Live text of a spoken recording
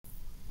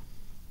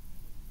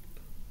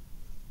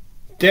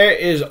There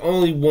is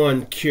only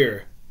one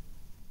cure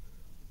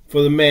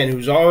for the man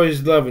who's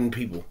always loving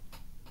people,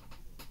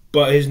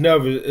 but his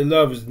love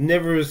is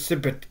never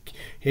reciprocated.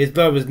 His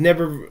love is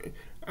never.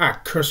 I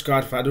curse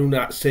God if I do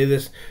not say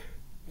this.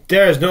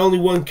 There is only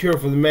one cure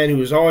for the man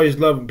who is always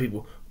loving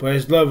people, but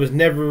his love is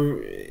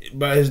never.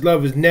 But his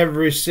love is never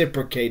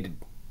reciprocated.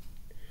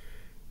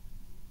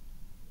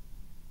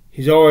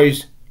 He's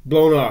always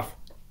blown off,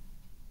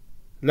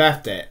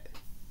 laughed at,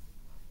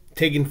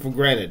 taken for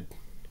granted.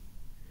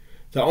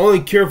 The only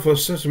cure for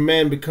such a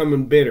man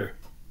becoming bitter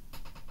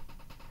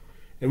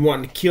and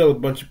wanting to kill a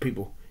bunch of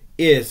people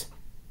is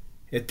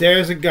if there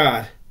is a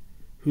God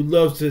who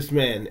loves this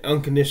man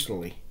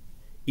unconditionally,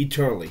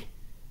 eternally.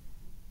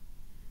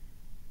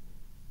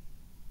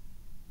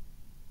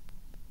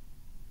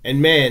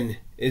 And man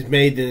is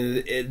made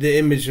in the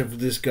image of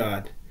this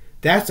God.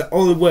 That's the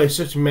only way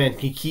such a man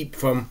can keep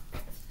from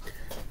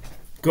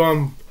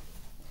going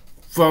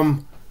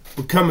from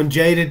becoming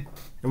jaded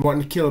and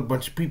wanting to kill a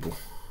bunch of people.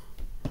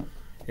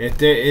 If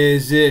there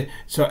is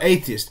so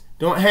atheist,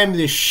 don't hand me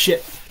this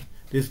shit,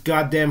 this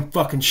goddamn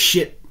fucking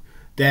shit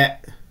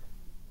that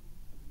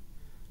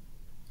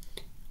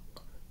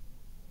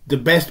the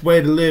best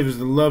way to live is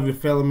to love your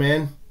fellow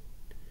man.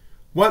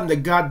 What in the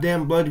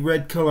goddamn bloody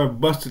red color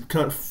busted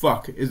cunt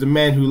fuck is the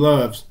man who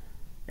loves,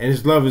 and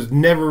his love is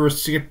never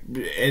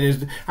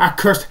reciprocated? I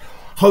cursed.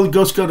 Holy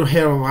Ghost, go to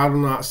hell. I do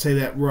not say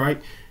that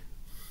right.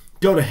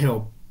 Go to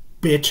hell,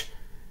 bitch.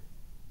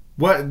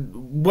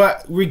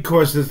 What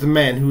recourse is the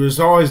man who is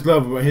always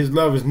loving, but his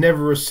love is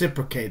never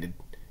reciprocated?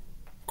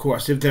 Of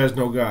course, if there is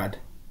no God.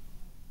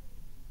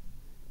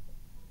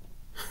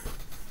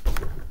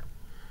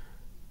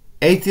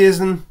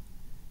 Atheism.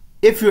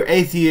 If your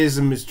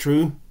atheism is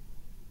true,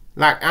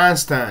 like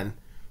Einstein,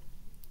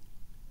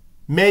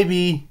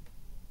 maybe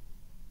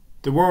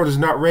the world is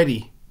not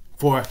ready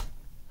for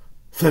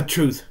the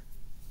truth.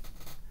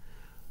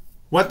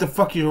 What the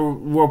fuck is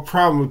your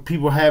problem with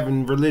people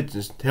having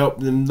religions to help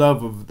them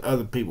love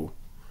other people?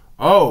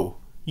 Oh,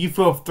 you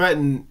feel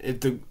threatened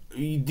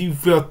you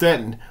feel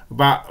threatened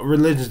about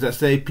religions that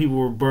say people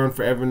will burn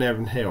forever and ever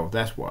in hell.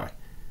 That's why.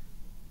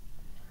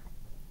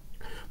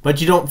 But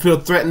you don't feel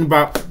threatened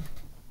about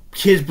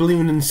kids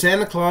believing in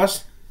Santa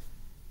Claus.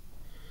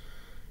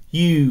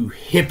 You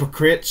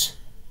hypocrites.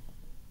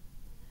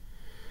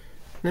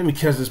 Let me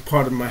cut this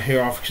part of my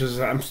hair off because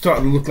I'm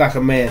starting to look like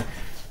a man.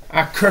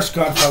 I curse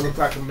God if I look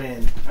like a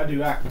man. I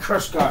do. I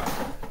curse God.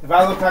 If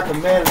I look like a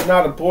man and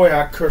not a boy,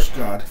 I curse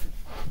God.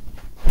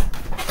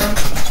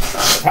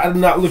 If I do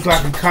not look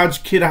like a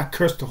college kid, I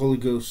curse the Holy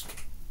Ghost.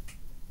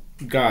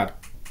 God.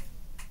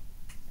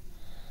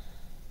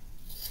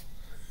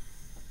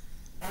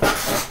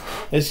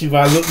 Let's see if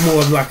I look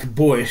more like a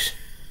boyish.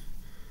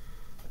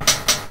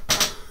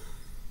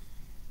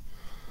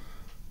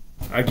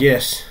 I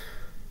guess.